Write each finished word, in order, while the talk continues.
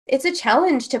it's a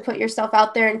challenge to put yourself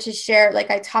out there and to share. Like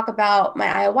I talk about my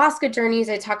ayahuasca journeys.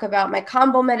 I talk about my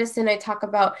combo medicine. I talk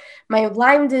about my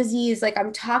Lyme disease. Like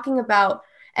I'm talking about,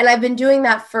 and I've been doing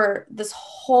that for this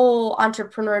whole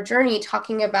entrepreneur journey,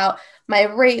 talking about my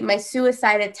rape, my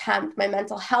suicide attempt, my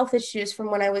mental health issues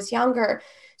from when I was younger.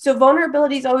 So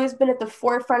vulnerability has always been at the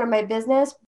forefront of my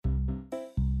business.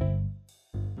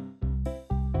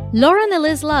 Lauren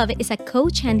Eliz Love is a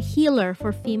coach and healer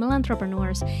for female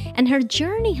entrepreneurs, and her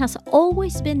journey has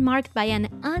always been marked by an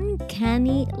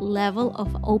uncanny level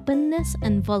of openness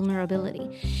and vulnerability.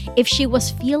 If she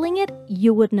was feeling it,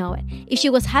 you would know it. If she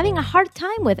was having a hard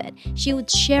time with it, she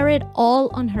would share it all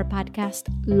on her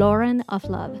podcast, Lauren of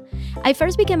Love. I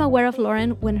first became aware of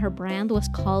Lauren when her brand was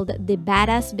called the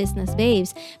Badass Business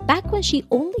Babes, back when she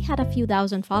only had a few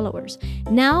thousand followers.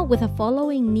 Now, with a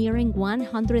following nearing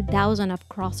 100,000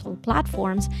 across all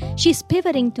platforms, she's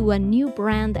pivoting to a new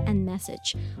brand and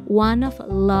message, one of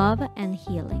love and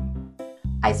healing.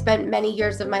 I spent many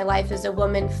years of my life as a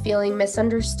woman feeling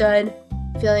misunderstood,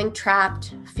 feeling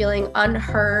trapped, feeling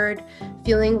unheard,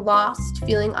 feeling lost,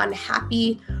 feeling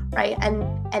unhappy, right?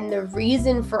 And the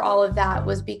reason for all of that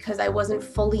was because I wasn't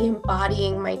fully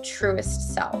embodying my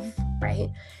truest self,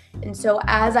 right? And so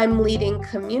as I'm leading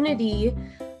community,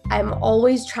 I'm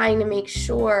always trying to make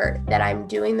sure that I'm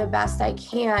doing the best I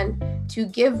can to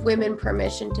give women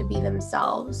permission to be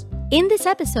themselves. In this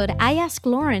episode, I asked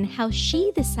Lauren how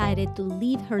she decided to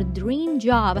leave her dream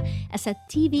job as a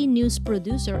TV news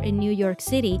producer in New York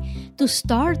City to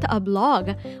start a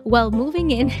blog while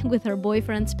moving in with her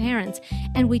boyfriend's parents.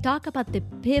 And we talk about the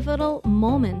pivotal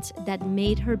moments that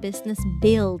made her business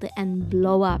build and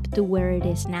blow up to where it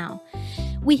is now.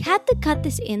 We had to cut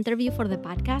this interview for the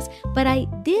podcast, but I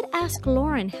did ask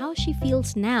Lauren how she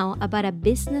feels now about a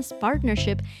business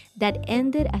partnership that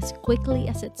ended as quickly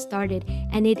as it started,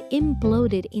 and it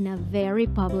imploded in a very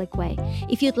public way.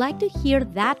 If you'd like to hear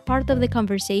that part of the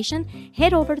conversation,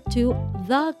 head over to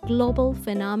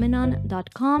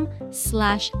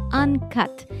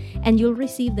theglobalphenomenon.com/uncut, and you'll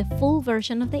receive the full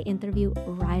version of the interview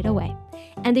right away.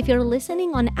 And if you're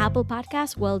listening on Apple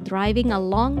Podcasts while driving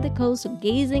along the coast,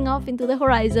 gazing off into the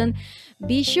horizon,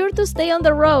 be sure to stay on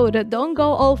the road. Don't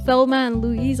go all Thelma and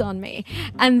Louise on me.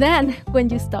 And then, when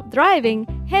you stop driving,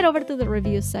 head over to the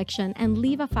review section and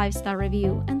leave a 5-star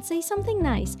review and say something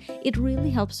nice. It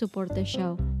really helps support the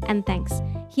show. And thanks.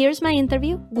 Here's my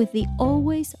interview with the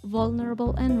always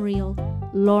vulnerable and real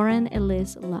Lauren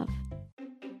Eliz Love.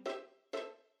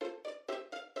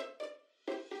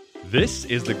 This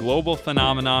is The Global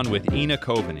Phenomenon with Ina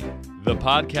Coveney, the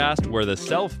podcast where the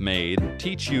self-made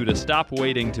teach you to stop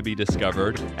waiting to be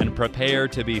discovered and prepare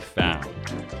to be found.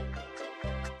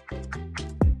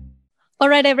 All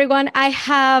right, everyone, I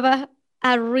have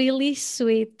a really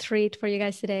sweet treat for you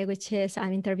guys today, which is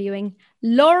I'm interviewing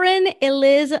Lauren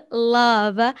Eliz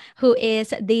Love, who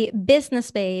is the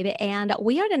business babe, and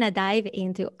we are going to dive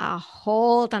into a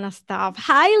whole ton of stuff.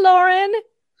 Hi, Lauren.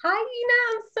 Hi, Ina.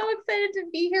 I'm so excited to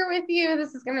be here with you.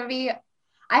 This is going to be,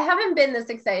 I haven't been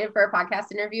this excited for a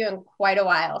podcast interview in quite a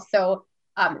while. So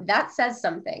that says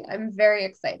something. I'm very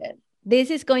excited.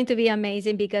 This is going to be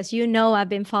amazing because I've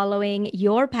been following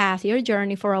your path, your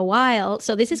journey for a while.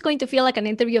 So this is going to feel like an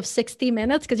interview of 60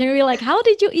 minutes because you're going to be like, how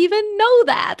did you even know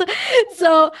that?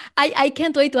 So I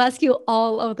can't wait to ask you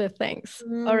all of the things.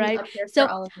 All right. So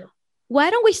all of why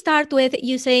don't we start with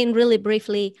you saying really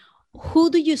briefly, who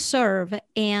do you serve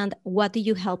and what do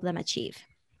you help them achieve?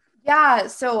 Yeah,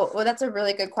 so that's a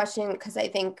really good question because I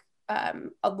think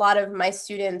a lot of my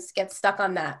students get stuck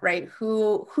on that, right?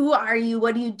 Who are you?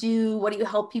 What do you do? What do you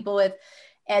help people with?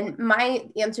 And my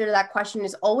answer to that question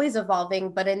is always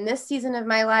evolving. But in this season of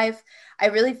my life, I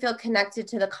really feel connected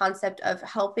to the concept of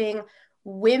helping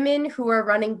women who are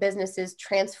running businesses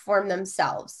transform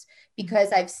themselves.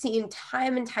 Because I've seen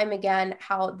time and time again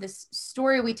how this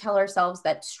story we tell ourselves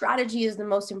that strategy is the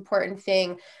most important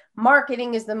thing,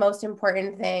 marketing is the most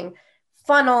important thing,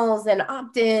 funnels and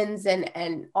opt-ins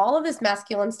and all of this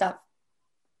masculine stuff,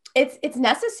 it's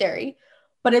necessary.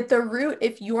 But at the root,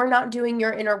 if you're not doing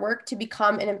your inner work to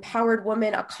become an empowered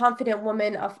woman, a confident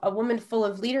woman, a woman full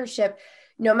of leadership,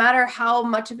 no matter how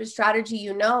much of a strategy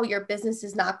you know, your business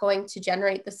is not going to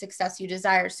generate the success you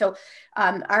desire. So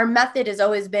our method has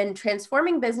always been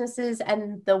transforming businesses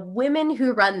and the women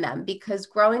who run them, because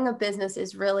growing a business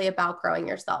is really about growing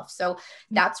yourself. So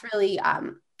that's really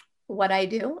what I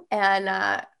do. And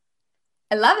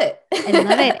I love it. I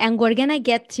love it. And we're going to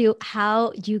get to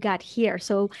how you got here.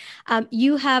 So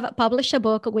you have published a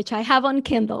book, which I have on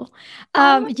Kindle.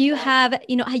 You have,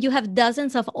 you have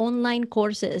dozens of online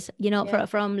courses,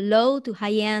 from low to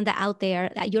high end out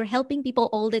there. You're helping people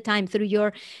all the time through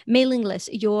your mailing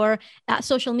list, your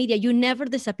social media. You never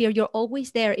disappear. You're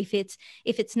always there. If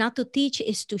it's not to teach,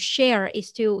 is to share,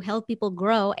 is to help people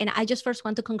grow. And I just first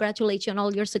want to congratulate you on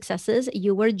all your successes.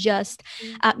 You were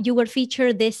you were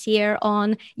featured this year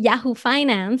on Yahoo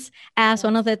Finance as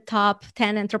one of the top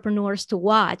 10 entrepreneurs to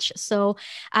watch. So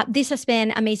this has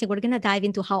been amazing. We're going to dive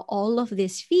into how all of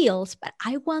this feels, but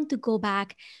I want to go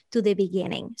back to the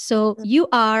beginning. So you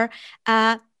are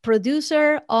a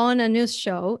producer on a news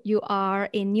show. You are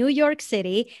in New York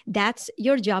City. That's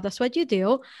your job. That's what you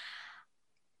do.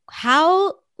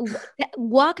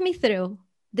 Walk me through,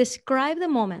 describe the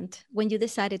moment when you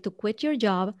decided to quit your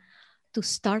job to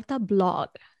start a blog.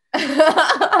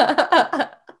 I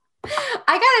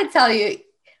gotta tell you,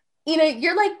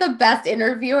 you're like the best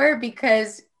interviewer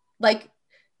because like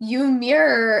you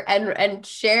mirror and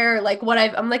share like what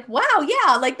I'm like, wow,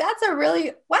 yeah, like that's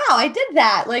wow, I did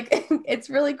that. Like it's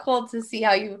really cool to see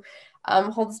how you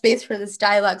hold space for this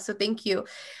dialogue. So thank you.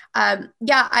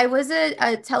 I was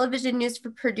a television news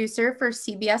producer for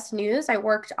CBS News. I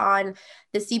worked on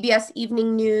the CBS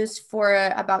Evening News for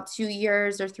about 2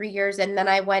 years or 3 years. And then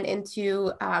I went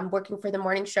into working for the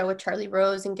morning show with Charlie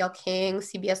Rose and Gail King,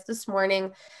 CBS This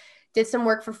Morning, did some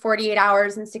work for 48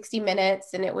 hours and 60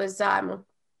 minutes. And it was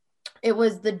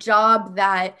the job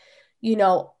that,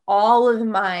 all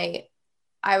of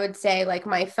I would say like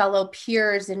my fellow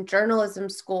peers in journalism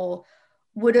school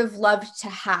would have loved to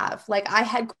have. Like I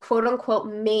had quote unquote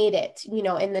made it,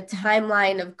 in the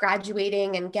timeline of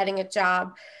graduating and getting a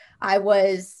job. I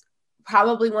was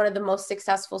probably one of the most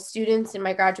successful students in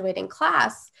my graduating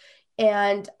class.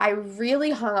 And I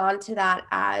really hung on to that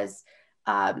as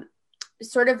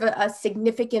sort of a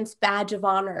significance badge of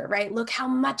honor, right? Look how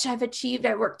much I've achieved.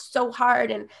 I worked so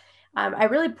hard. And I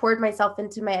really poured myself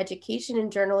into my education in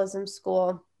journalism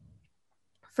school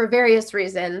for various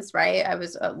reasons, right? I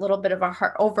was a little bit of a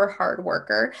hard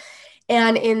worker.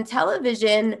 And in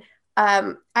television,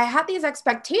 I had these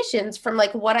expectations from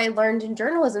like what I learned in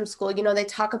journalism school. They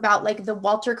talk about like the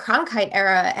Walter Cronkite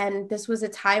era. And this was a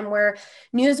time where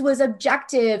news was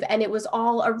objective and it was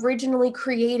all originally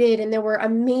created. And there were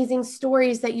amazing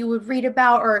stories that you would read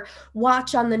about or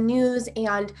watch on the news.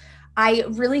 And I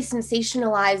really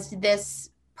sensationalized this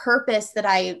purpose that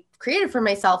I created for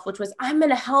myself, which was I'm going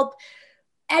to help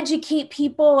educate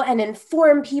people and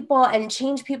inform people and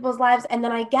change people's lives. And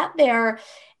then I get there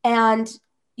and,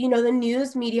 the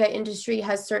news media industry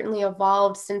has certainly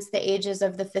evolved since the ages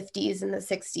of the 50s and the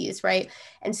 60s, right?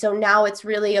 And so now it's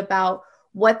really about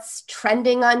what's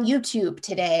trending on YouTube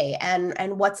today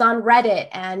and what's on Reddit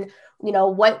and,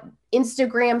 what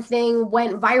Instagram thing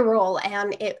went viral.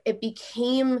 And it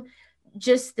became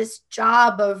just this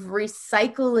job of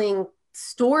recycling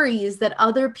stories that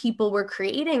other people were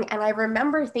creating. And I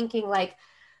remember thinking like,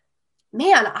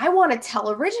 man, I want to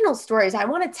tell original stories. I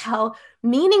want to tell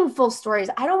meaningful stories.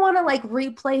 I don't want to like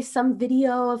replay some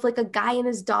video of like a guy and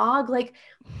his dog. Like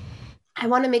I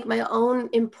want to make my own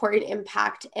important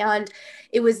impact. And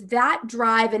it was that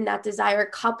drive and that desire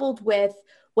coupled with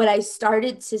what I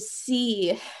started to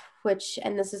see,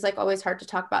 and this is like always hard to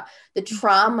talk about, the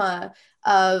trauma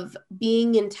of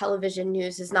being in television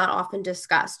news is not often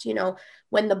discussed.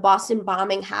 When the Boston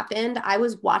bombing happened, I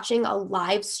was watching a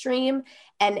live stream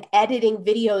and editing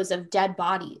videos of dead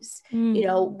bodies.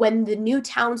 When the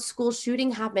Newtown school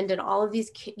shooting happened and all of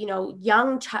these,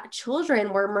 young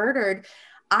children were murdered,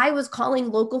 I was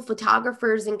calling local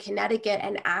photographers in Connecticut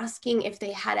and asking if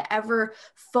they had ever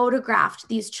photographed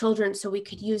these children so we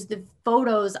could use the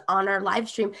photos on our live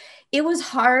stream. It was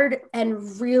hard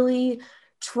and really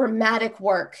traumatic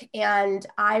work. And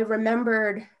I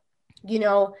remembered,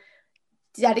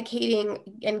 dedicating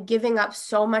and giving up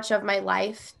so much of my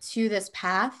life to this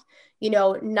path,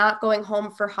 not going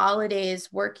home for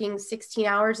holidays, working 16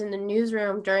 hours in the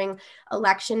newsroom during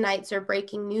election nights or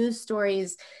breaking news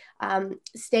stories,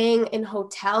 staying in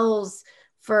hotels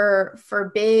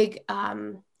for big,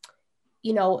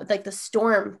 like the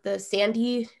storm, the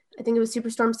Sandy, I think it was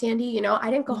Superstorm Sandy,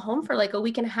 I didn't go home for like a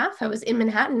week and a half. I was in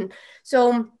Manhattan.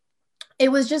 So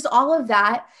it was just all of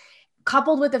that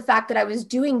coupled with the fact that I was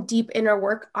doing deep inner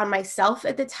work on myself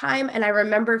at the time. And I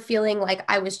remember feeling like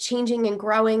I was changing and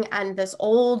growing, and this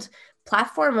old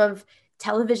platform of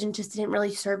television just didn't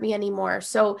really serve me anymore.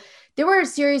 So there were a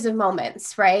series of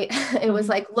moments, right? It was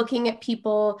like looking at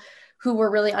people who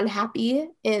were really unhappy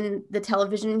in the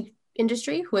television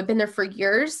industry, who had been there for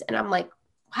years. And I'm like,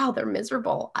 wow, they're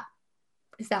miserable.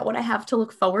 is that what I have to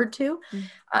look forward to?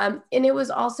 And it was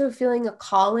also feeling a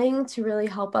calling to really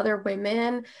help other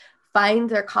women find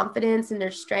their confidence and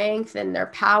their strength and their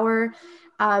power.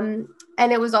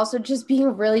 And it was also just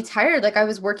being really tired. Like I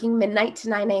was working midnight to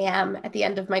 9 a.m. at the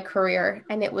end of my career,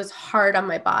 and it was hard on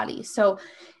my body. So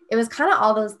it was kind of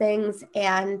all those things.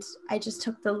 And I just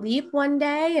took the leap one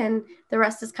day, and the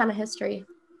rest is kind of history.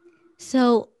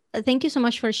 So thank you so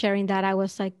much for sharing that. I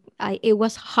was like, it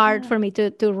was hard for me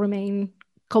to remain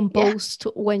composed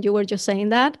when you were just saying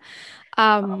that.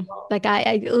 Like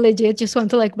I legit just want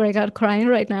to like break out crying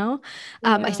right now.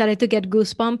 I started to get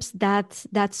goosebumps.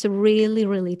 That's really,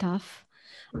 really tough.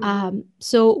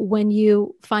 So when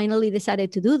you finally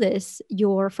decided to do this,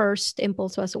 your first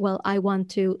impulse was, well, I want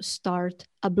to start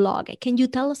a blog. Can you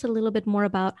tell us a little bit more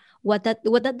about what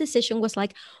that decision was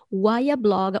like? Why a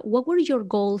blog? What were your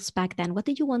goals back then? What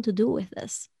did you want to do with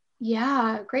this?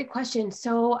 Yeah, great question.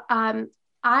 So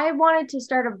I wanted to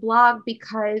start a blog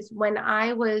because when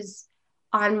I was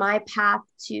on my path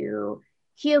to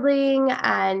healing,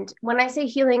 and when I say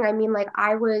healing, I mean like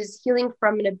I was healing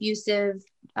from an abusive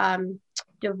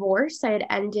divorce. I had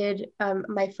ended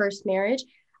my first marriage.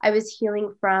 I was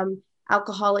healing from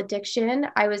alcohol addiction.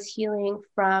 I was healing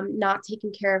from not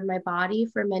taking care of my body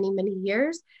for many, many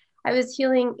years. I was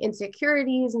healing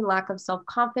insecurities and lack of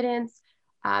self-confidence.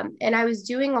 And I was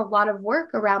doing a lot of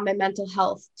work around my mental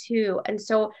health too. And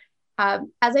so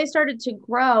as I started to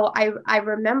grow, I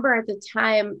remember at the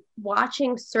time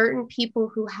watching certain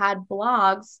people who had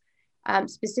blogs,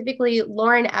 specifically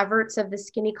Lauren Everts of the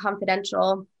Skinny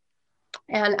Confidential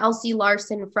and Elsie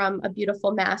Larson from A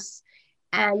Beautiful Mess.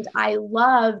 And I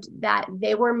loved that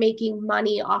they were making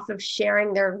money off of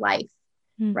sharing their life,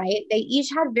 right? They each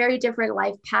had very different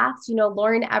life paths. You know,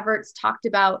 Lauren Everts talked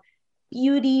about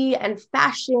beauty and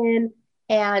fashion,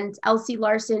 and Elsie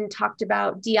Larson talked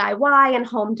about DIY and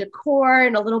home decor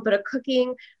and a little bit of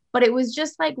cooking. But it was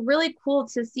just like really cool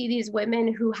to see these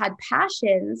women who had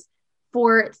passions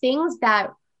for things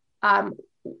that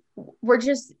were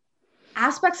just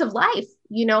aspects of life.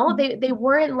 You know, they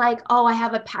weren't like, oh, I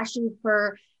have a passion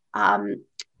for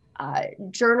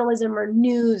journalism or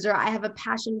news, or I have a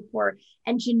passion for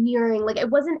engineering. Like it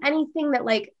wasn't anything that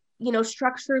like, you know,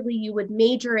 structurally you would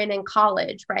major in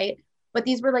college, right? But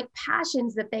these were like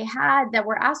passions that they had that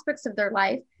were aspects of their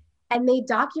life, and they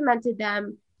documented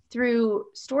them through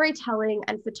storytelling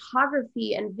and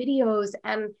photography and videos.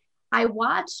 And I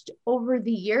watched over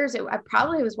the years, I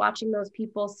probably was watching those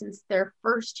people since their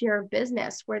first year of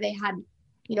business, where they had,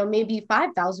 you know, maybe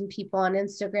 5,000 people on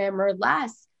Instagram or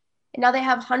less. And now they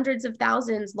have hundreds of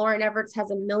thousands. Lauren Everts has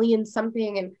 1 million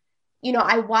something. And, you know,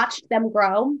 I watched them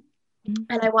grow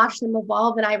and I watched them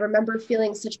evolve. And I remember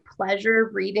feeling such pleasure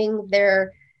reading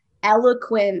their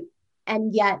eloquent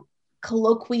and yet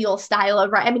colloquial style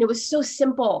of writing. I mean, it was so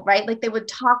simple, right? Like they would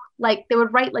talk, like they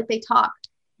would write like they talked.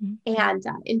 And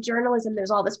in journalism, there's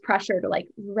all this pressure to like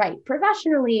write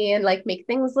professionally and like make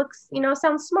things look, you know,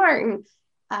 sound smart.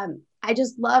 And I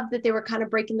just love that they were kind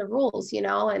of breaking the rules, you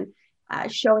know, and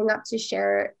showing up to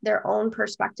share their own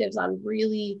perspectives on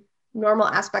really normal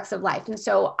aspects of life. And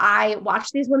so I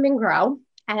watched these women grow.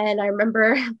 And I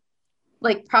remember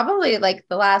like probably like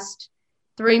the last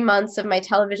 3 months of my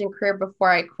television career before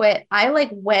I quit, I like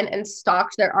went and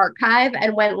stalked their archive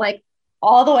and went like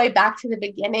all the way back to the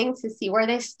beginning to see where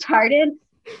they started.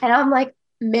 And I'm like,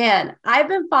 man, I've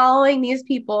been following these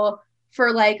people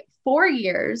for like 4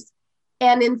 years.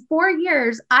 And in 4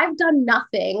 years, I've done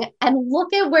nothing. And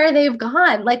look at where they've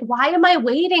gone. Like, why am I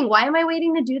waiting? Why am I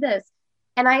waiting to do this?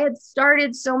 And I had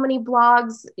started so many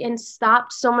blogs and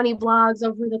stopped so many blogs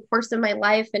over the course of my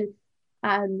life. And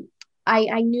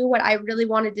I knew what I really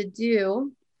wanted to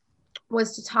do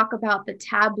was to talk about the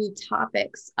taboo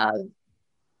topics of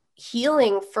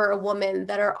healing for a woman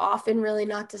that are often really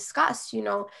not discussed. You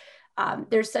know,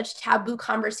 there's such taboo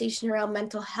conversation around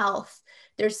mental health.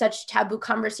 There's such taboo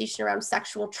conversation around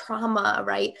sexual trauma,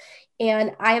 right?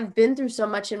 And I have been through so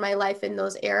much in my life in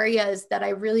those areas that I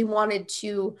really wanted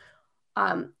to,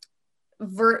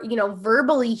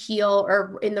 verbally heal,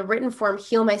 or in the written form,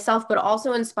 heal myself, but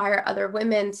also inspire other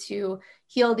women to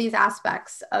heal these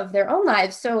aspects of their own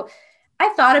lives. So I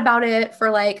thought about it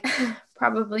for like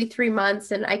probably 3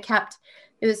 months, and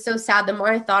it was so sad. The more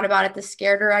I thought about it, the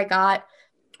scarier I got,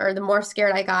 or the more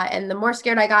scared I got. And the more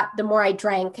scared I got, the more I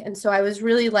drank. And so I was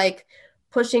really like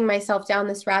pushing myself down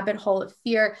this rabbit hole of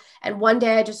fear. And one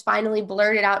day I just finally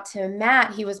blurted out to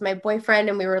Matt. He was my boyfriend,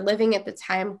 and we were living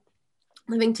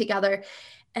together.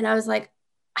 And I was like,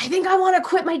 I think I want to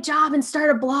quit my job and start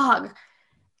a blog.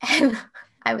 And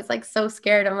I was like so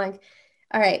scared. I'm like,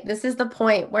 all right, this is the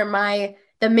point where my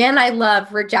the man I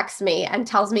love rejects me and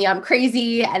tells me I'm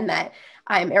crazy and that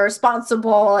I'm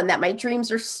irresponsible and that my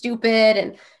dreams are stupid.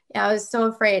 And I was so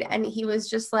afraid. And he was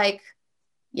just like,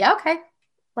 yeah, okay,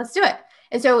 let's do it.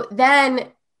 And so then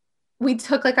we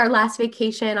took like our last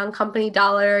vacation on company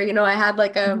dollar. I had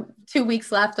like 2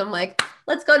 weeks left. I'm like,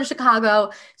 let's go to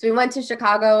Chicago. So we went to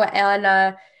Chicago, and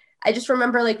I just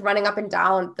remember like running up and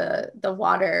down the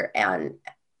water and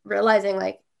realizing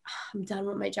like, I'm done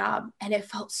with my job. And it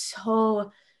felt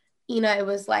so, it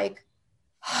was like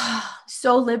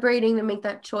so liberating to make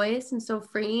that choice and so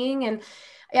freeing. And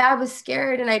yeah, I was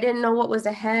scared and I didn't know what was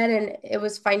ahead. And it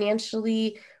was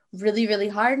financially really, really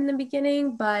hard in the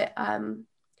beginning. But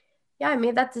yeah, I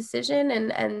made that decision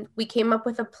and we came up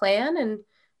with a plan, and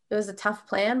it was a tough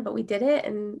plan, but we did it.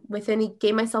 And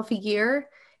gave myself a year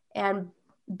and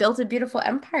built a beautiful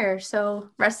empire.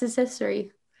 So rest is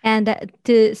history. And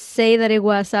to say that it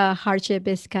was a hardship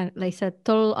is kind of like a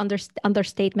total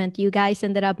understatement. You guys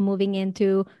ended up moving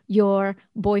into your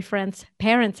boyfriend's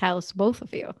parents' house, both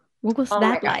of you. What was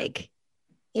that like?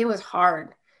 It was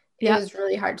hard. It was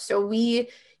really hard. So we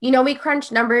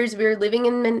crunched numbers. We were living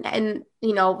in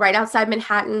right outside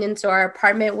Manhattan. And so our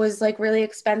apartment was like really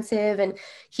expensive. And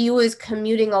he was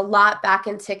commuting a lot back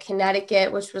into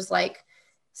Connecticut, which was like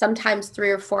sometimes 3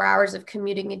 or 4 hours of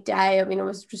commuting a day. I mean, it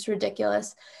was just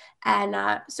ridiculous. And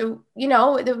so,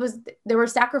 there were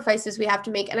sacrifices we have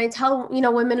to make. And I tell,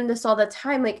 women this all the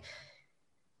time, like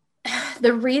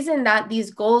the reason that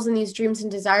these goals and these dreams and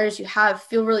desires you have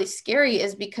feel really scary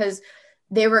is because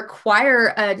they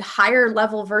require a higher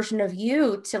level version of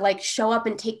you to like show up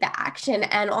and take the action.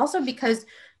 And also because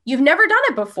you've never done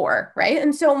it before. Right.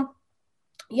 And so,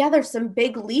 yeah, there's some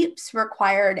big leaps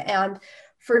required. And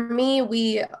for me,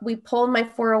 we pulled my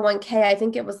 401k. I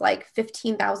think it was like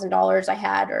 $15,000 I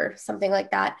had or something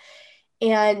like that,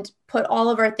 and put all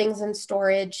of our things in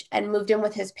storage and moved in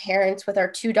with his parents with our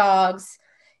 2 dogs.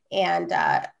 And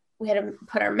we had to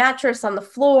put our mattress on the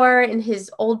floor in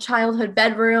his old childhood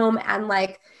bedroom. And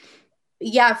like,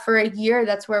 yeah, for a year,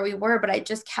 that's where we were. But I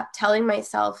just kept telling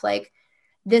myself like,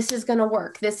 this is going to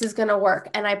work. This is going to work.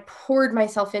 And I poured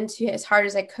myself into it as hard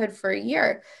as I could for a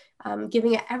year.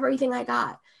 Giving it everything I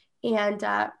got, and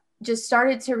just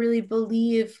started to really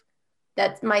believe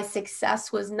that my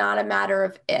success was not a matter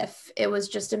of if, it was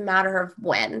just a matter of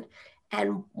when.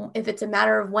 And if it's a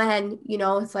matter of when,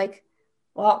 it's like,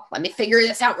 well, let me figure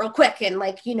this out real quick. And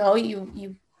like,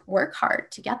 you work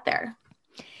hard to get there.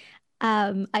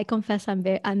 I confess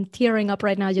I'm tearing up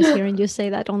right now just hearing you say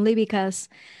that, only because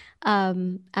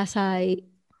as I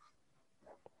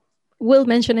will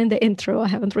mention in the intro, I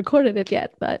haven't recorded it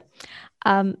yet, but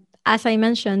as I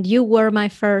mentioned, you were my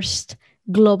first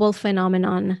global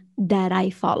phenomenon that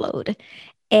I followed.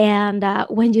 And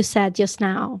when you said just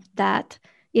now that,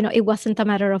 it wasn't a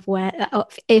matter of when,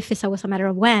 if it was a matter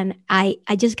of when, I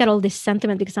just got all this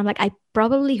sentiment because I'm like, I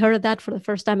probably heard that for the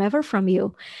first time ever from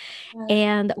you. Yeah.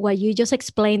 And what you just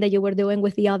explained that you were doing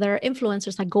with the other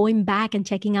influencers, like going back and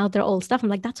checking out their old stuff. I'm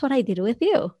like, that's what I did with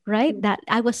you, right? Mm-hmm. That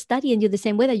I was studying you the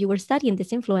same way that you were studying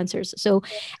these influencers. So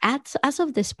as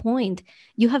of this point,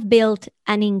 you have built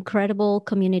an incredible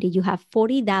community. You have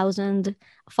 40,000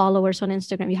 followers on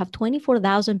Instagram. You have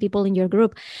 24,000 people in your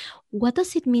group. What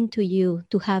does it mean to you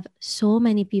to have so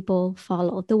many people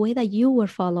follow the way that you were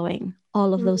following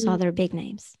all of those other big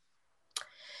names?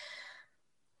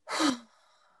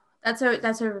 That's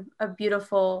a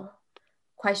beautiful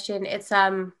question. It's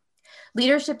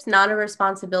leadership's not a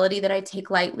responsibility that I take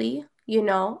lightly.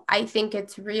 I think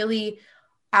it's really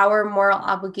our moral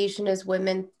obligation as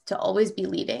women to always be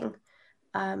leading.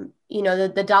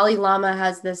 The Dalai Lama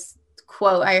has this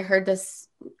quote. I heard this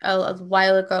a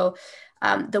while ago.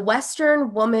 The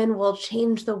Western woman will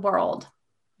change the world.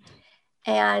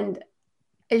 And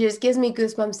it just gives me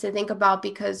goosebumps to think about,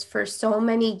 because for so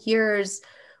many years,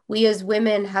 we as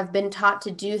women have been taught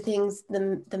to do things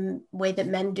the way that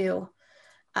men do.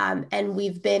 And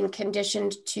we've been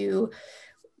conditioned to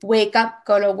wake up,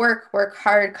 go to work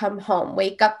hard, come home,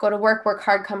 wake up, go to work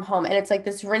hard, come home. And it's like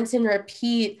this rinse and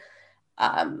repeat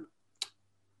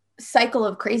cycle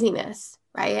of craziness,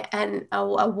 right? And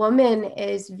a woman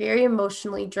is very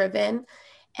emotionally driven,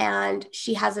 and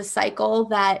she has a cycle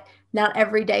that not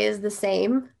every day is the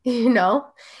same,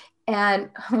 and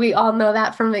we all know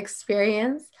that from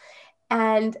experience.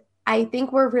 And I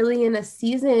think we're really in a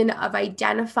season of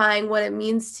identifying what it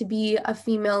means to be a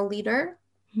female leader.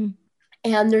 Mm-hmm.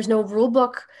 And there's no rule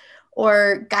book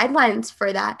or guidelines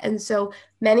for that. And so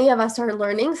many of us are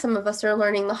learning. Some of us are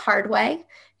learning the hard way.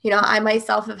 I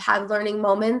myself have had learning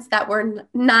moments that were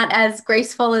not as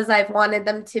graceful as I've wanted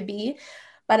them to be.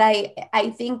 But I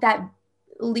think that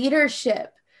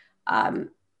leadership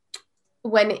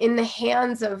when in the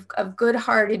hands of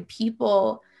good-hearted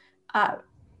people,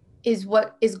 is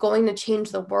what is going to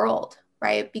change the world,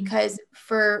 right? Because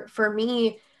for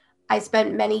me, I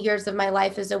spent many years of my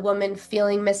life as a woman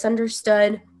feeling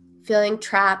misunderstood, feeling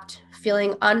trapped,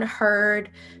 feeling unheard,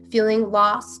 feeling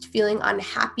lost, feeling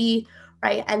unhappy,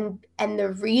 right? And the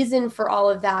reason for all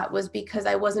of that was because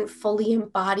I wasn't fully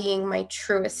embodying my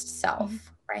truest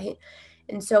self, right?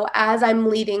 And so as I'm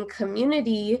leading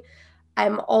community,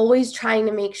 I'm always trying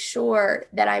to make sure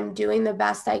that I'm doing the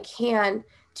best I can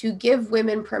to give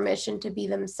women permission to be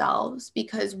themselves.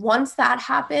 Because once that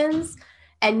happens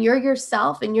and you're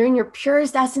yourself and you're in your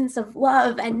purest essence of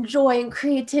love and joy and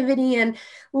creativity and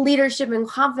leadership and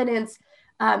confidence,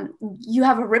 you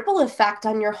have a ripple effect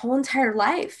on your whole entire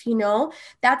life. You know,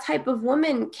 that type of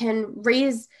woman can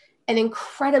raise an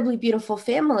incredibly beautiful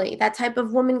family. That type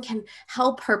of woman can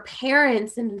help her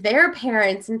parents and their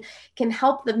parents, and can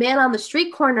help the man on the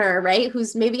street corner, right?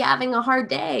 Who's maybe having a hard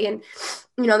day. And,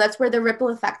 you know, that's where the ripple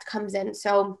effect comes in.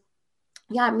 So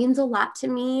yeah, it means a lot to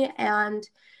me. And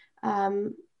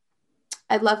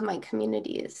I love my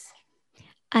communities.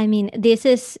 I mean,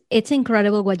 it's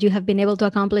incredible what you have been able to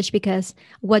accomplish, because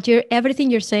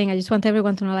everything you're saying, I just want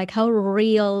everyone to know like how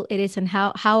real it is, and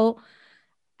how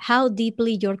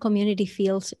deeply your community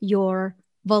feels your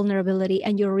vulnerability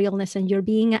and your realness, and you're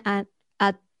being a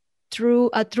true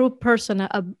person,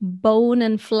 a bone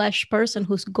and flesh person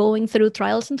who's going through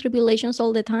trials and tribulations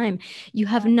all the time. You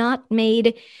have not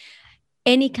made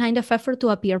any kind of effort to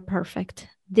appear perfect.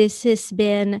 This has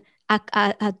been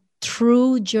a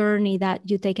true journey that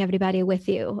you take everybody with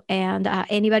you. And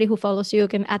anybody who follows you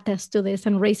can attest to this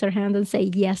and raise their hand and say,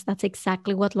 yes, that's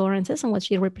exactly what Lauren is and what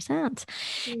she represents.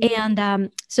 Mm-hmm.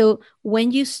 And so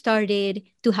when you started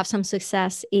to have some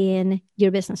success in your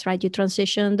business, right, you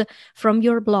transitioned from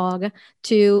your blog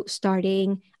to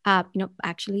starting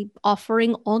actually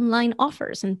offering online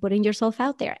offers and putting yourself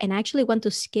out there. And I actually want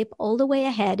to skip all the way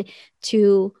ahead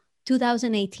to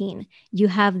 2018. You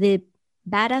have the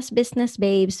Badass Business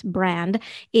Babes brand.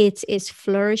 It's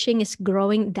flourishing, it's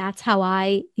growing. That's how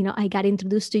I got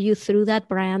introduced to you, through that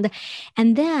brand.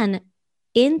 And then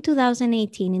in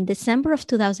 2018, in December of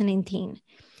 2018,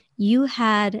 you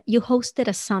hosted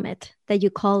a summit that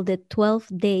you called the 12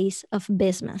 Days of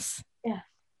Business. Yeah.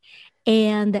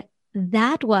 And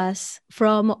that was,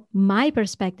 from my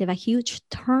perspective, a huge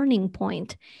turning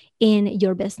point in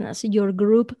your business. Your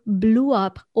group blew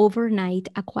up overnight,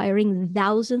 acquiring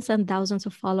thousands and thousands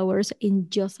of followers in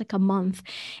just like a month.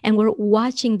 And we're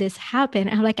watching this happen.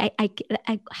 I'm like,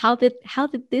 how did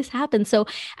this happen? So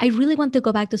I really want to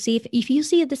go back to see if you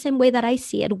see it the same way that I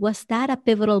see it. Was that a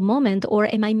pivotal moment,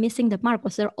 or am I missing the mark?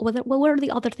 What were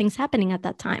the other things happening at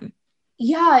that time?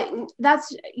 Yeah,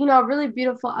 that's, a really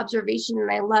beautiful observation.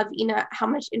 And I love, how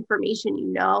much information you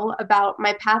know about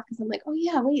my path, because I'm like, oh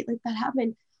yeah, wait, like that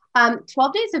happened.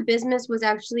 12 Days of Business was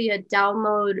actually a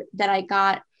download that I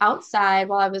got outside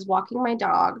while I was walking my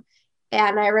dog.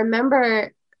 And I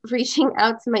remember reaching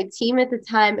out to my team at the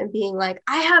time and being like,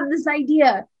 I have this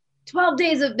idea, 12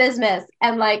 Days of Business.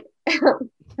 And like,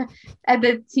 and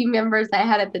the team members I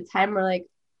had at the time were like,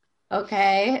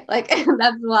 okay, like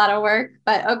that's a lot of work,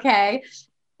 but okay.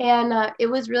 And it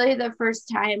was really the first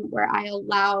time where I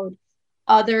allowed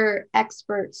other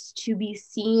experts to be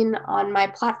seen on my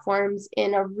platforms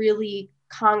in a really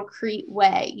concrete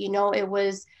way. It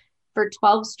was for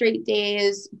 12 straight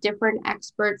days, different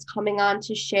experts coming on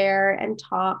to share and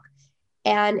talk.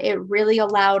 And it really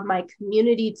allowed my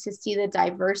community to see the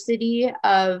diversity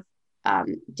of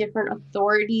different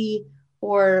authority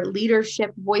or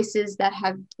leadership voices that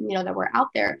have, that were out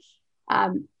there.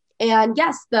 And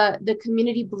yes, the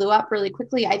community blew up really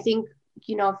quickly. I think,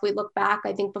 if we look back,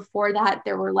 I think before that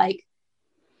there were like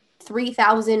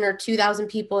 3,000 or 2,000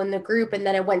 people in the group. And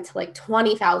then it went to like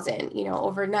 20,000,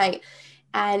 overnight.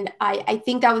 And I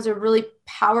think that was a really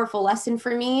powerful lesson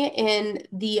for me in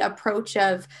the approach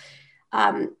of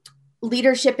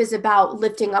leadership is about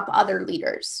lifting up other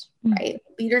leaders. Right?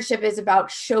 Leadership is about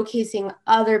showcasing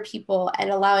other people and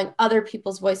allowing other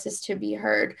people's voices to be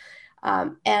heard.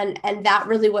 And that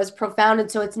really was profound.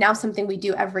 And so it's now something we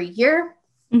do every year.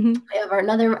 Mm-hmm. We have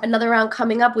another round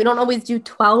coming up. We don't always do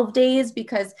 12 days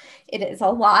because it is a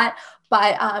lot,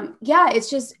 but yeah, it's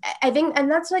just, I think, and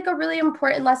that's like a really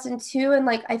important lesson too. And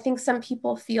like, I think some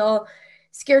people feel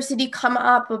scarcity come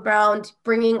up around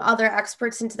bringing other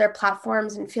experts into their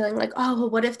platforms and feeling like, oh, well,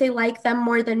 what if they like them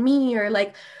more than me? Or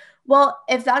like, Well,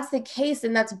 if that's the case,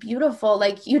 then that's beautiful.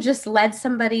 Like you just led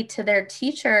somebody to their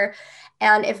teacher.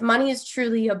 And if money is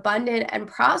truly abundant and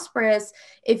prosperous,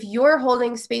 if you're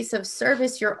holding space of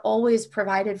service, you're always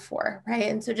provided for, right?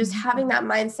 And so just having that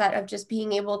mindset of just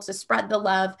being able to spread the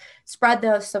love, spread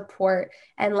the support,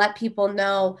 and let people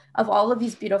know of all of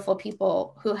these beautiful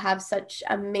people who have such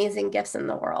amazing gifts in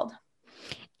the world.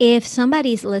 If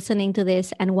somebody's listening to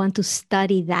this and want to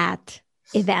study that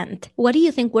event, what do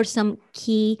you think were some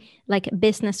key, like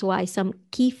business-wise, some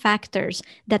key factors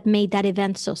that made that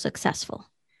event so successful?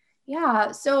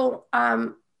 Yeah, so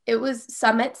it was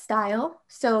summit style.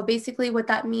 So basically what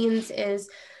that means is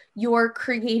you're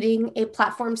creating a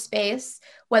platform space,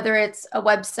 whether it's a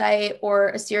website or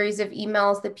a series of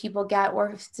emails that people get, or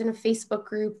if it's in a Facebook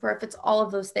group, or if it's all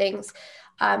of those things.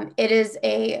 It is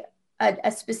a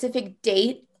specific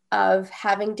date of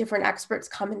having different experts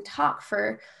come and talk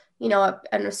for,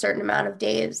 a certain amount of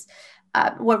days.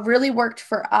 What really worked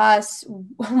for us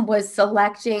was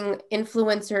selecting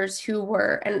influencers who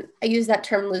were, and I use that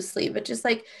term loosely, but just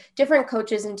like different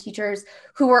coaches and teachers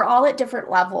who were all at different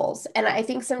levels. And I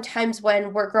think sometimes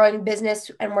when we're growing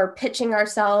business and we're pitching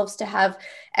ourselves to have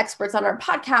experts on our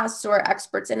podcasts or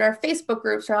experts in our Facebook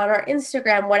groups or on our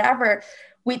Instagram, whatever,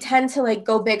 we tend to like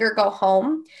go big or go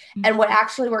home. And what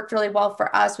actually worked really well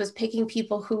for us was picking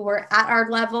people who were at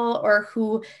our level or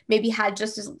who maybe had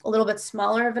just a little bit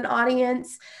smaller of an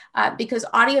audience, because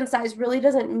audience size really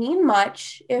doesn't mean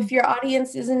much. If your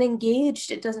audience isn't engaged,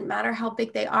 it doesn't matter how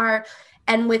big they are.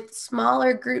 And with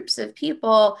smaller groups of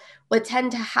people, what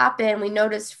tend to happen, we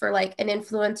noticed for like an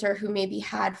influencer who maybe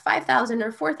had 5,000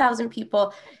 or 4,000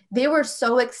 people, they were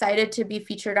so excited to be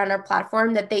featured on our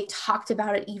platform that they talked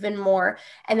about it even more.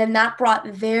 And then that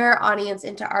brought their audience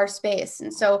into our space.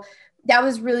 And so that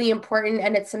was really important.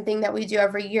 And it's something that we do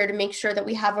every year to make sure that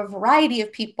we have a variety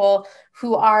of people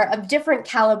who are of different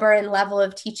caliber and level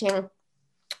of teaching.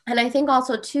 And I think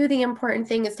also too, the important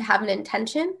thing is to have an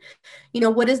intention.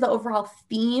 What is the overall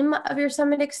theme of your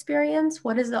summit experience?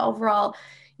 What is the overall,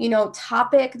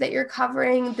 topic that you're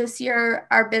covering this year?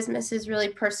 Our business is really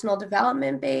personal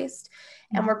development based,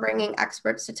 and we're bringing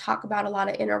experts to talk about a lot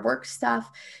of inner work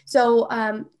stuff. So,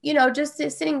 just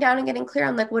sitting down and getting clear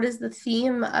on like, what is the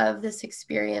theme of this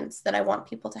experience that I want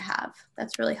people to have?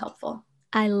 That's really helpful.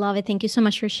 I love it. Thank you so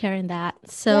much for sharing that.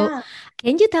 So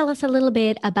Can you tell us a little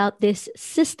bit about this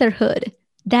sisterhood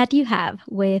that you have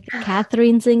with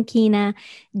Catherine Zenkina,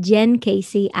 Jen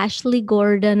Casey, Ashley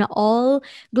Gordon, all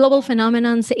global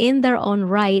phenomenons in their own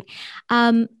right?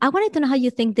 I wanted to know how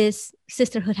you think this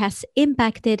sisterhood has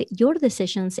impacted your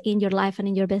decisions in your life and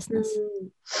in your business.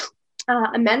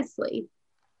 Immensely.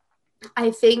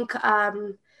 I think,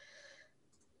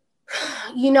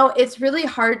 it's really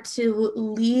hard to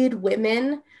lead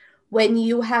women when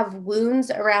you have wounds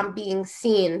around being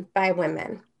seen by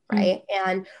women, right?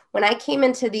 And when I came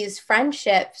into these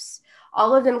friendships,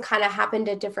 all of them kind of happened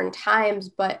at different times,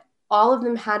 but all of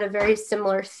them had a very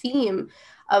similar theme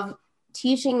of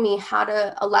teaching me how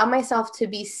to allow myself to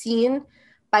be seen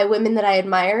by women that I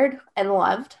admired and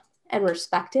loved and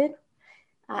respected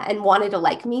and wanted to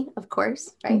like me, of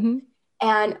course, right?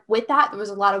 And with that, there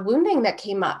was a lot of wounding that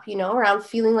came up, around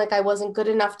feeling like I wasn't good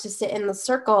enough to sit in the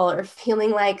circle, or feeling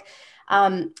like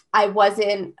I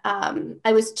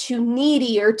was too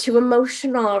needy or too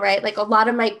emotional, right? Like a lot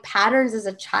of my patterns as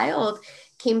a child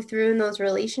came through in those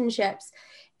relationships.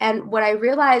 And what I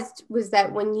realized was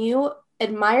that when you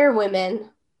admire women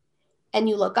and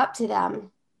you look up to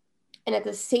them, and at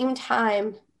the same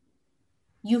time,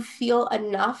 you feel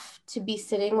enough to be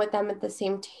sitting with them at the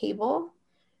same table,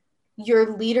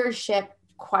 your leadership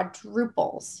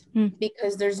quadruples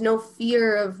because there's no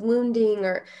fear of wounding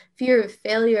or fear of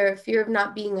failure, fear of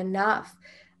not being enough.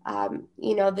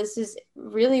 This is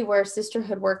really where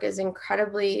sisterhood work is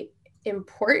incredibly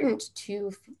important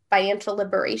to financial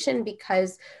liberation,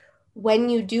 because when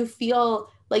you do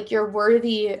feel like you're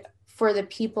worthy for the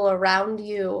people around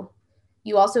you,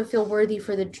 you also feel worthy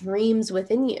for the dreams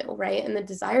within you, right? And the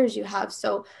desires you have.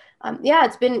 So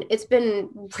it's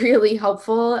been really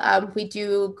helpful. We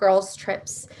do girls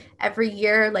trips every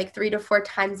year, like 3 to 4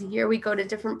 times a year. We go to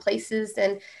different places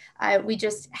and we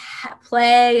just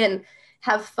play and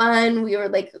have fun. We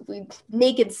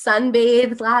naked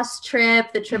sunbathed last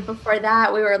trip. The trip before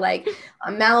that, we were like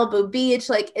on Malibu Beach.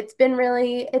 Like it's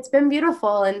been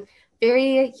beautiful and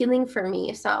very healing for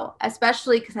me. So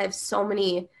especially because I have so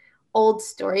many old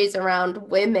stories around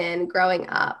women growing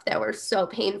up that were so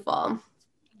painful.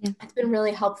 It's been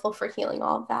really helpful for healing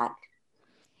all of that.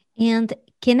 And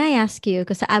can I ask you,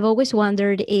 because I've always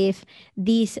wondered if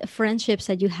these friendships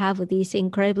that you have with these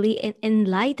incredibly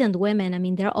enlightened women, I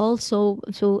mean, they're all so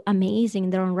amazing in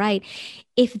their own right,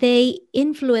 if they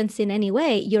influence in any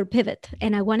way your pivot.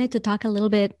 And I wanted to talk a little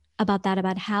bit about that,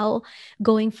 about how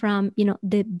going from,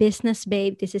 the business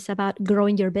babe, this is about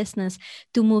growing your business,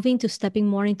 to moving to stepping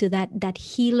more into that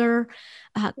healer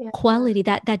Yeah. quality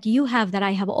that you have, that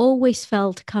I have always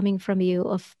felt coming from you,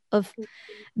 of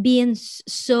being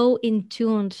so in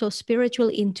tune, so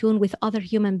spiritually in tune with other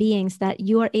human beings, that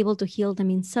you are able to heal them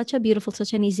in such a beautiful,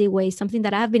 such an easy way, something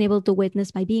that I've been able to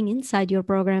witness by being inside your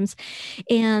programs.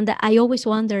 And I always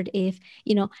wondered if,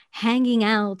 hanging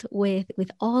out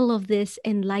with all of this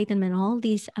enlightenment, all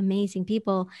these amazing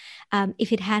people,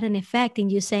 if it had an effect in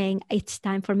you saying, it's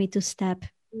time for me to step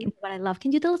into what I love.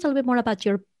 Can you tell us a little bit more about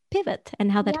your pivot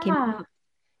and how that came Yeah. about?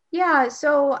 Yeah.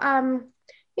 So,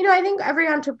 I think every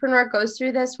entrepreneur goes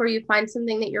through this where you find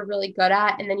something that you're really good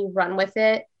at and then you run with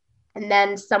it. And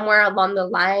then somewhere along the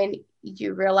line,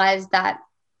 you realize that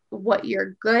what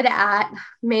you're good at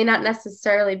may not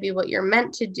necessarily be what you're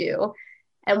meant to do.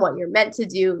 And what you're meant to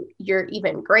do, you're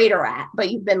even greater at, but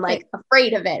you've been like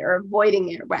afraid of it or avoiding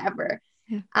it or whatever.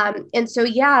 Yeah. And so,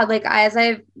 yeah, like as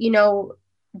I've,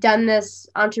 done this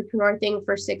entrepreneur thing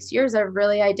for 6 years, I've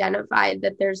really identified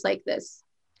that there's like this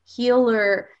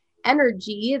healer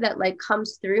energy that like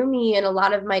comes through me in a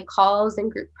lot of my calls and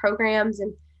group programs,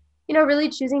 and really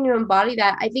choosing to embody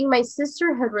that. I think my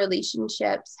sisterhood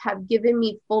relationships have given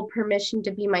me full permission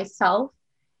to be myself,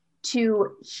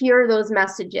 to hear those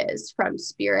messages from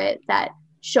spirit that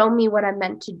show me what I'm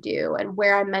meant to do and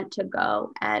where I'm meant to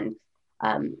go. And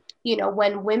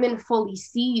when women fully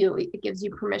see you, it gives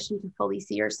you permission to fully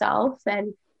see yourself.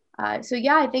 And so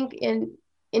yeah, I think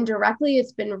indirectly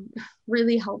it's been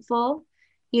really helpful,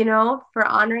 for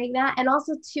honoring that. And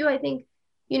also too, I think,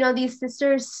 these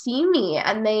sisters see me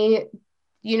and they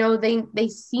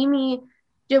see me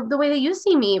the way that you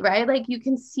see me, right? Like you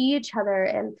can see each other.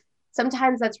 And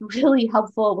sometimes that's really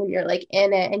helpful when you're like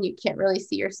in it and you can't really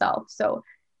see yourself. So,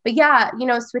 but yeah,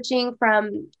 switching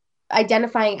from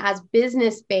identifying as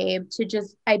business babe to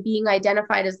just being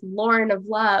identified as Lauren of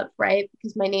Love, right?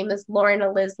 Because my name is Lauren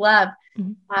Eliz Love.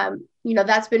 Mm-hmm.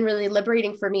 That's been really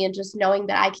liberating for me, and just knowing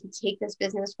that I can take this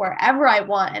business wherever I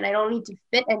want and I don't need to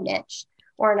fit a niche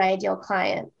or an ideal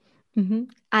client. Mm-hmm.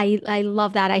 I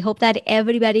love that. I hope that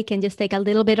everybody can just take a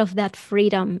little bit of that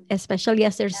freedom, especially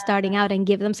as they're starting out, and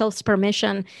give themselves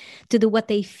permission to do what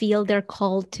they feel they're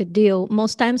called to do.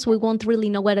 Most times we won't really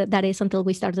know what that is until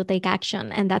we start to take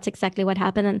action. And that's exactly what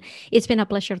happened. And it's been a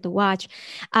pleasure to watch.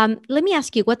 Let me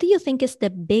ask you, what do you think is the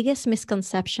biggest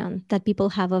misconception that people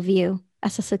have of you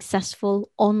as a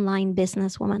successful online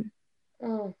businesswoman?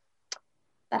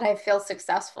 That I feel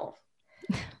successful.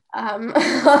 Like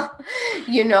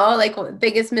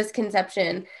biggest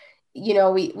misconception,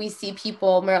 we see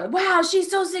people and we're like, wow, she's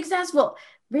so successful.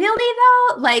 Really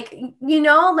though? Like,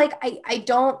 I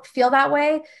don't feel that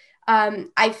way.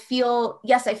 I feel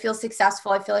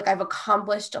successful. I feel like I've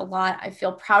accomplished a lot. I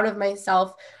feel proud of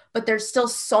myself, but there's still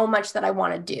so much that I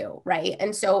want to do. Right.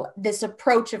 And so this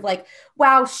approach of like,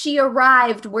 wow, she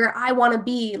arrived where I want to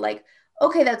be, like,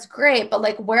 okay, that's great. But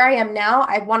like where I am now,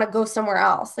 I want to go somewhere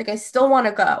else. Like I still want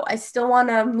to go. I still want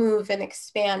to move and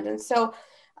expand. And so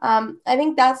I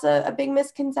think that's a big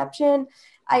misconception.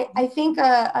 I think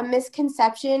a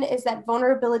misconception is that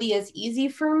vulnerability is easy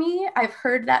for me. I've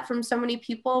heard that from so many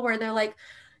people where they're like,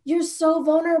 you're so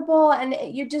vulnerable and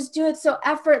you just do it so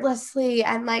effortlessly.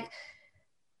 And like,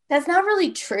 that's not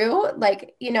really true.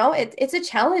 Like, it's a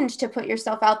challenge to put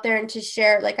yourself out there and to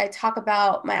share. Like I talk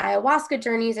about my ayahuasca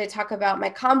journeys. I talk about my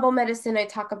combo medicine. I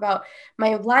talk about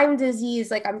my Lyme disease.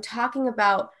 Like I'm talking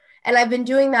about, and I've been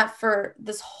doing that for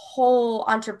this whole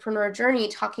entrepreneur journey,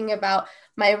 talking about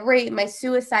my rape, my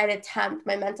suicide attempt,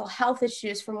 my mental health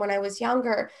issues from when I was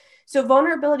younger. So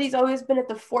vulnerability has always been at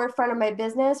the forefront of my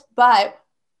business, but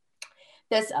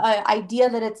this idea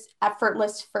that it's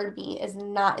effortless for me is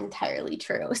not entirely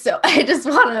true. So I just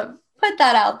want to put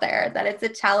that out there, that it's a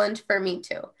challenge for me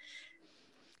too.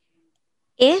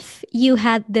 If you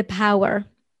had the power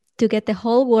to get the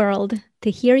whole world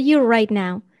to hear you right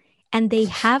now, and they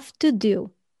have to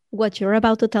do what you're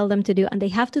about to tell them to do, and they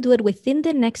have to do it within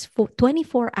the next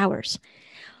 24 hours,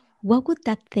 what would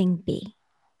that thing be?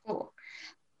 Cool.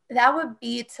 That would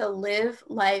be to live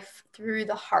life through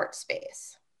the heart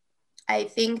space. I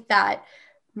think that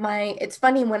it's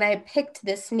funny, when I picked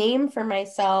this name for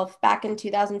myself back in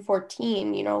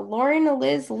 2014, Lauren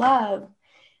Eliz Love,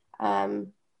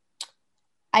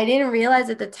 I didn't realize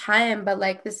at the time, but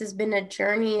like this has been a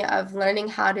journey of learning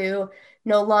how to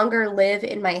no longer live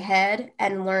in my head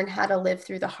and learn how to live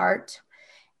through the heart.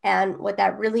 And what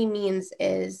that really means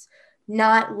is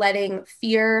not letting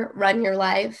fear run your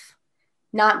life,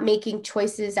 not making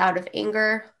choices out of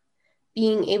anger,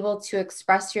 being able to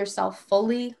express yourself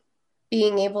fully,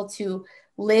 being able to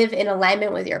live in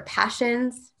alignment with your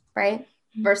passions, right?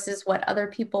 Versus what other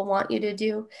people want you to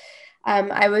do.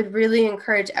 I would really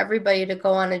encourage everybody to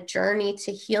go on a journey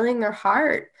to healing their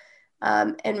heart,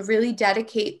 and really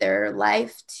dedicate their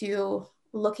life to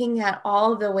looking at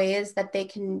all the ways that they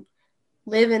can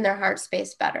live in their heart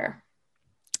space better.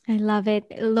 I love it.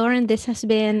 Lauren, this has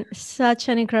been such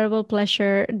an incredible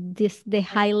pleasure. The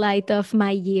highlight of my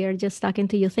year, just talking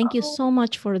to you. Thank you so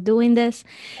much for doing this.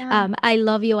 Yeah. I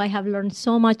love you. I have learned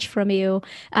so much from you.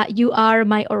 You are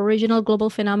my original global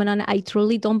phenomenon. I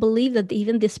truly don't believe that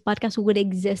even this podcast would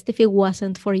exist if it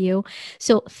wasn't for you.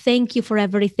 So thank you for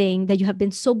everything, that you have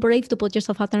been so brave to put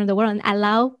yourself out there in the world and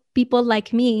allow people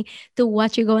like me to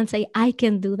watch you go and say, I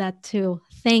can do that too.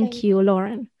 Thank you,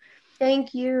 Lauren.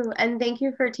 Thank you. And thank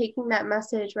you for taking that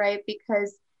message, right?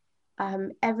 Because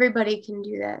everybody can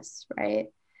do this, right?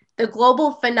 The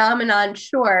global phenomenon,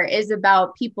 sure, is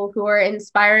about people who are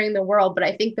inspiring the world. But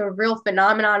I think the real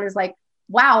phenomenon is like,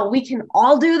 wow, we can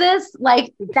all do this.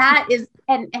 Like that is,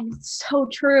 and it's so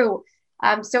true.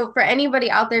 So for anybody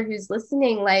out there who's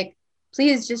listening, like,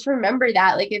 please just remember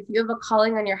that. Like, if you have a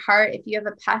calling on your heart, if you have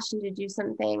a passion to do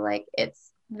something, like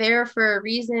it's there for a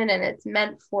reason and it's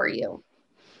meant for you.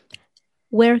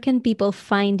 Where can people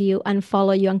find you and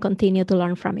follow you and continue to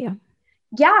learn from you?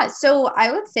 Yeah, so I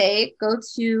would say go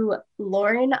to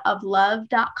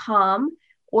laurenoflove.com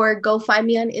or go find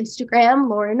me on Instagram,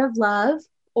 Lauren of Love,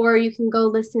 or you can go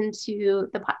listen to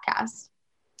the podcast.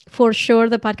 For sure,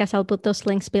 the podcast, I'll put those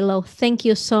links below. Thank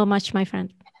you so much, my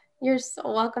friend. You're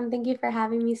so welcome. Thank you for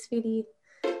having me, sweetie.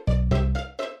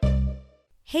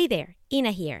 Hey there,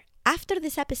 Ina here. After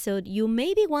this episode, you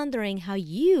may be wondering how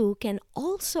you can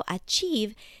also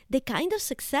achieve the kind of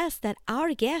success that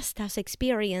our guest has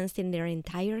experienced in their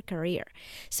entire career.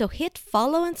 So hit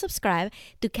follow and subscribe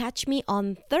to catch me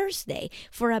on Thursday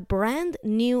for a brand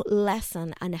new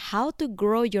lesson on how to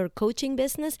grow your coaching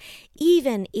business,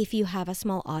 even if you have a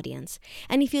small audience.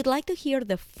 And if you'd like to hear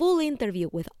the full interview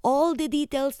with all the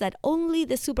details that only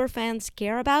the superfans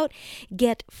care about,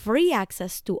 get free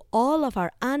access to all of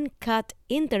our uncut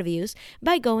interviews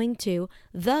by going to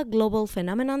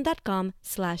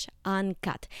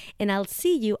theglobalphenomenon.com/uncut. And I'll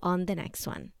see you on the next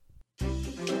one.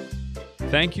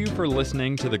 Thank you for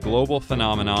listening to The Global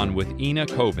Phenomenon with Ina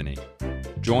Coveney.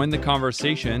 Join the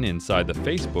conversation inside the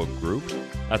Facebook group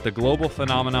at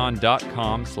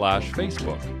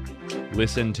theglobalphenomenon.com/Facebook.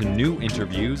 Listen to new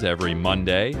interviews every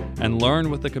Monday and learn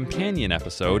with a companion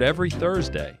episode every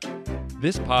Thursday.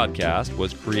 This podcast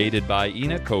was created by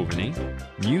Ina Coveney,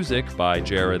 music by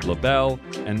Jared LaBelle,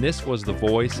 and this was the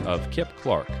voice of Kip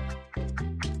Clark.